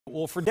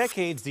Well, for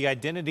decades, the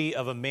identity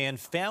of a man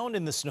found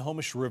in the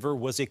Snohomish River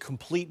was a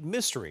complete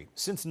mystery.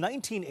 Since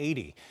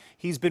 1980,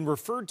 he's been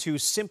referred to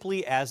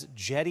simply as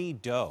Jetty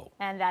Doe.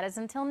 And that is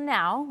until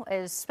now.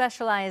 A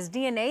specialized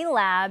DNA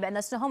lab and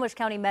the Snohomish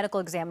County Medical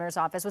Examiner's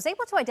Office was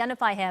able to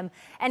identify him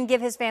and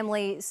give his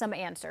family some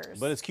answers.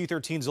 But as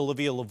Q13's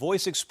Olivia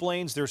LaVoice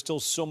explains, there's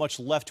still so much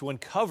left to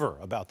uncover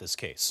about this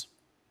case.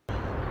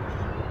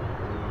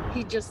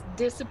 He just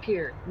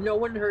disappeared. No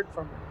one heard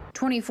from him.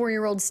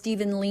 24-year-old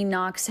Stephen Lee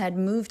Knox had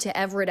moved to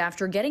Everett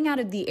after getting out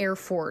of the Air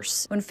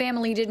Force. When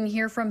family didn't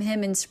hear from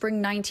him in spring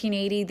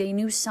 1980, they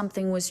knew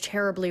something was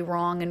terribly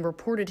wrong and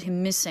reported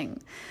him missing.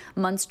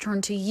 Months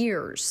turned to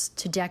years,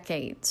 to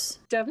decades.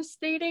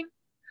 Devastating,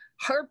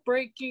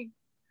 heartbreaking,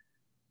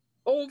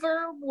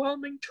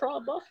 overwhelming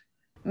trauma.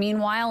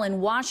 Meanwhile,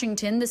 in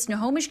Washington, the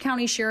Snohomish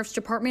County Sheriff's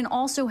Department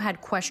also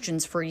had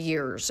questions for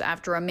years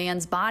after a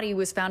man's body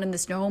was found in the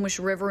Snohomish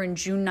River in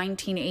June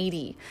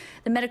 1980.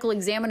 The medical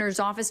examiner's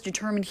office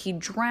determined he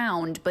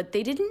drowned, but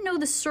they didn't know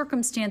the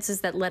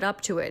circumstances that led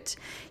up to it.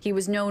 He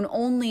was known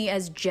only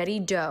as Jetty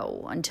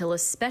Doe until a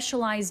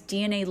specialized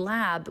DNA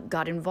lab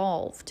got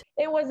involved.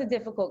 It was a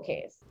difficult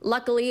case.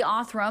 Luckily,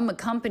 Othram, a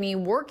company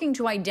working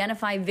to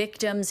identify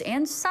victims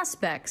and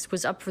suspects,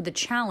 was up for the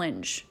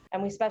challenge.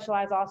 And we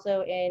specialize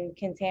also in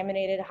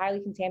highly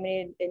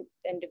contaminated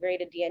and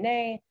degraded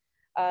DNA.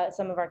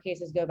 Some of our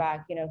cases go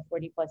back,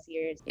 40 plus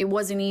years. It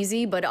wasn't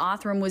easy, but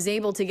Othram was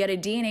able to get a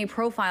DNA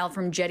profile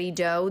from Jetty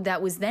Doe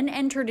that was then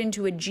entered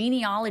into a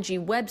genealogy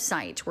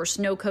website where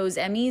Snowco's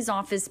ME's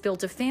office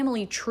built a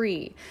family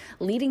tree,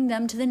 leading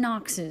them to the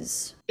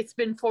Knoxes. It's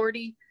been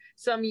 40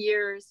 some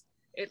years,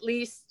 at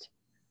least.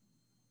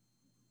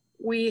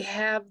 We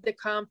have the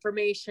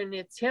confirmation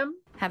it's him.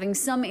 Having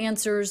some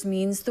answers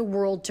means the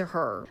world to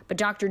her. But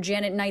Dr.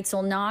 Janet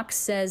Neitzel Knox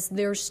says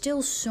there's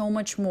still so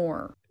much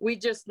more. We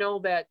just know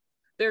that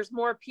there's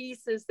more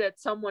pieces that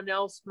someone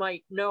else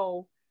might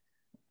know.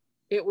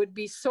 It would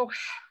be so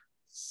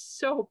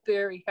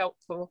very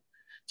helpful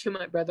to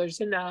my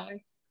brothers and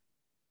I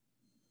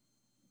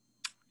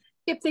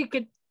if they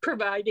could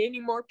provide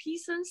any more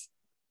pieces,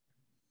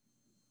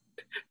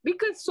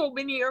 because so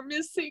many are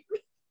missing.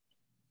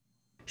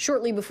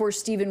 Shortly before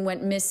Stephen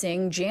went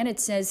missing, Janet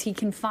says he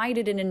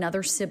confided in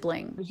another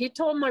sibling. He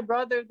told my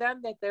brother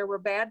then that there were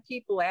bad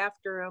people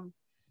after him,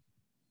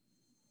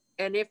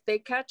 and if they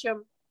catch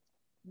him,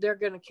 they're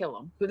going to kill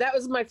him. But that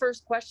was my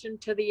first question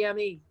to the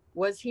ME.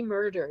 Was he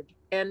murdered?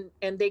 And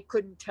they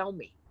couldn't tell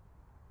me.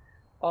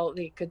 All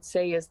they could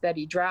say is that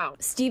he drowned.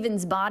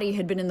 Stephen's body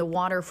had been in the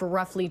water for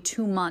roughly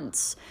 2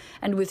 months,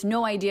 and with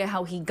no idea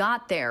how he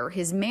got there,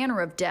 his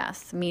manner of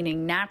death,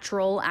 meaning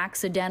natural,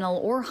 accidental,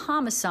 or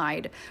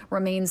homicide,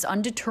 remains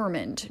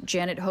undetermined.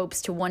 Janet hopes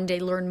to one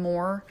day learn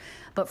more,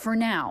 but for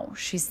now,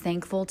 she's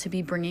thankful to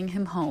be bringing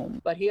him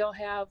home. But he'll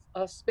have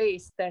a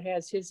space that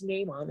has his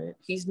name on it.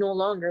 He's no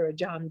longer a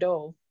John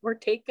Doe. We're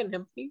taking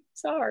him. He's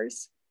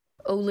ours.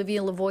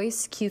 Olivia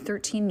LaVoice,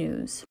 Q13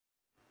 News.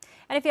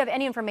 And if you have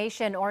any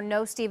information or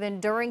know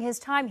Stephen during his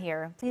time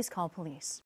here, please call police.